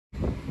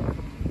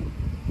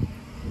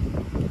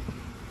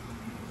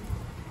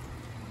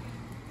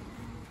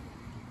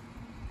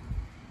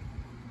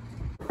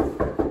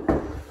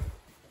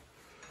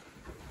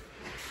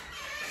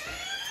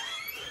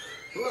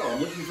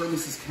for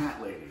Mrs.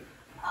 Cat Lady.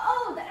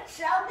 Oh, that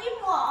shall be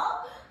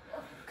more.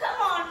 Come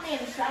on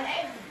in,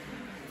 Sonny.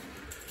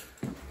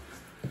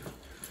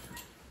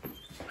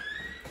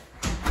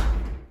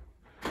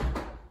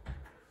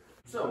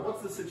 So,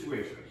 what's the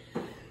situation?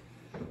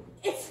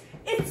 It's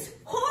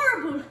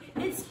horrible.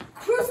 It's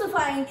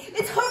crucifying.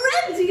 It's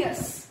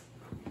horrendous.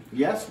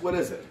 Yes, what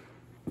is it?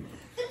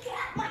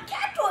 My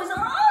cat toys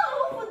are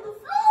all over the floor.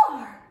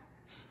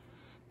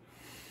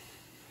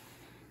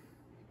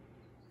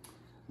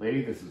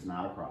 Lady, this is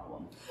not a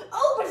problem.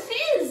 Oh, but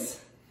it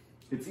is.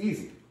 It's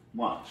easy.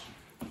 Watch.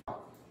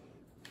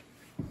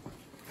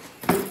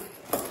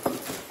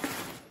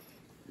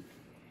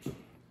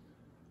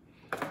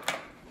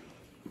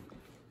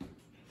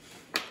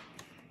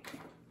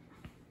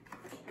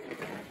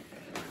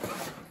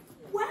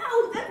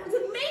 Wow, that was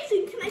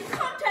amazing. Can I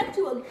contact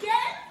you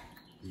again?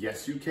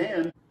 Yes, you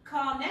can.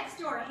 Call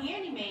Nextdoor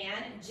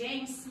Handyman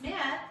James Smith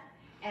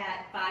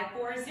at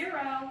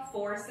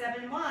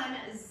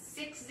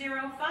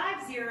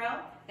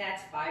 540-471-6050.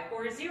 That's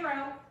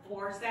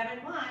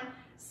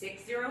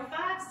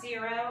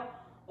 540-471-6050.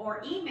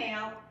 Or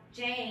email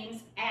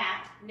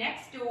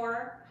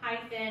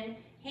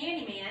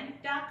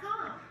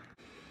james@nextdoor-handyman.com.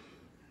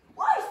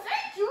 Why,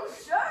 thank you,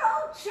 sir.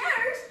 I'll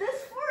cherish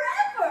this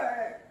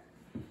forever.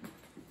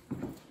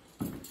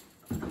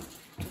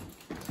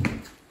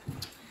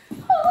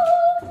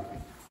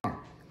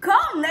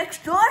 Call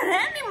Nextdoor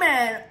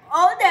Handyman.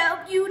 All the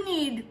help you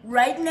need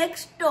right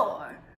next door.